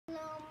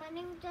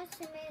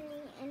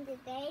Minnie, and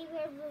today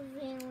we're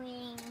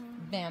reviewing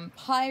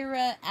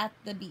Vampira at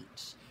the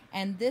Beach.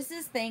 And this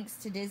is thanks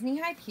to Disney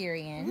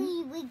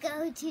Hyperion. We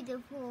go to the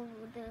pool.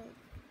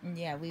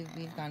 Yeah, we've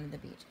gone to the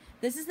beach.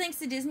 This is thanks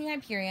to Disney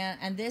Hyperion,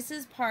 and this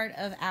is part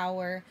of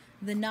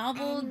the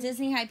novel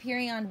Disney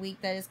Hyperion week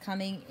that is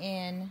coming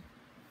in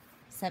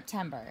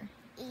September.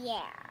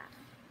 Yeah.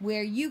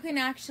 Where you can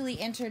actually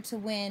enter to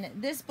win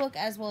this book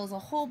as well as a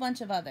whole bunch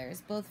of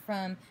others, both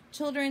from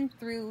children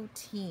through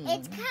teens.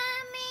 It's coming.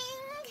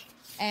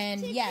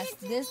 And yes,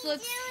 Disney this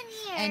looks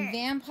Junior. and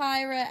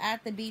Vampira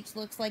at the Beach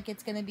looks like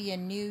it's going to be a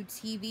new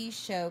TV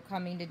show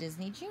coming to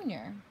Disney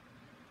Junior.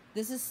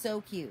 This is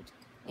so cute.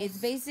 It's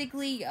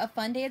basically a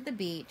fun day at the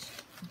beach,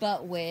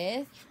 but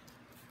with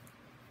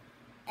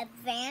a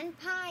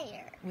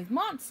vampire. With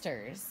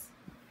monsters.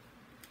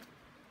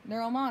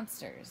 They're all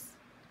monsters.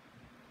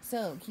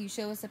 So, can you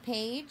show us a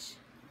page?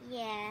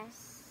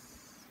 Yes.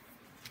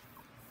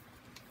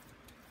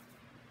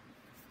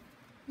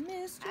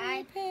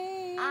 Mystery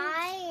page.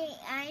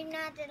 I'm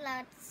not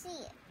allowed to see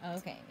it.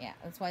 Okay, yeah.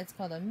 That's why it's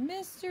called a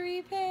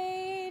mystery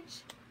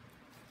page.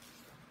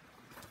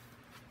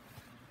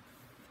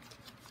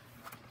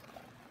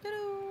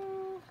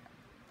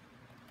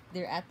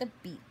 They're at the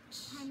beach.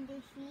 Can they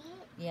see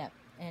it? Yep.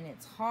 And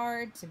it's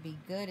hard to be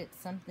good at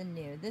something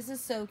new. This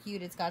is so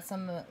cute. It's got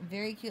some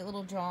very cute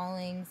little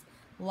drawings,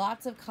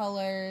 lots of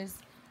colors,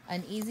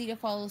 an easy to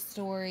follow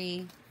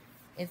story.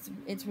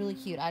 It's really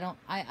cute.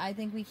 I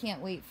think we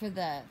can't wait for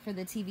the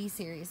TV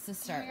series to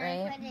start, Can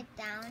right? I put it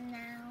down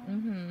now?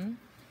 Mm-hmm.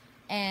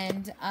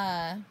 And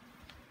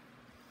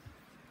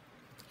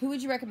who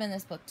would you recommend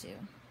this book to?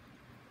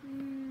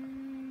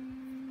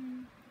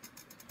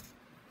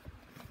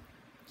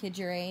 Kids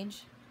your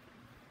age?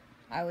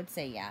 I would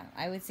say yeah.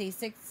 I would say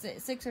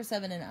six or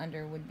 7 and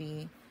under would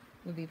be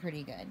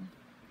pretty good.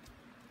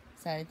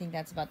 So I think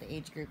that's about the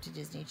age group to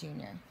Disney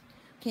Junior.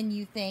 Can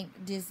you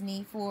thank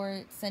Disney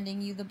for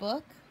sending you the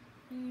book?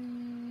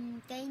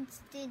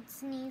 Thanks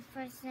Disney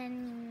for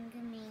sending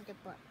me the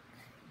book.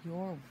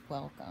 You're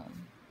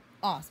welcome.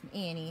 Awesome,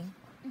 Annie.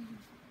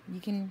 You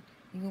can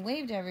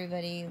wave to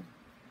everybody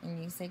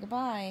and you say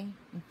goodbye.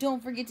 And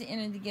don't forget to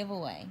enter the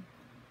giveaway.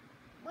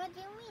 What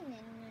do you mean?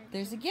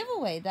 There's a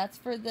giveaway. That's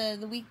for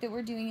the week that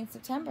we're doing in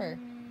September.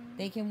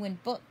 They can win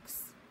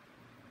books.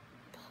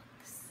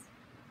 Books.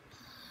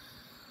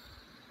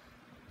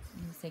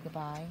 You say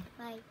goodbye.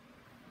 Bye.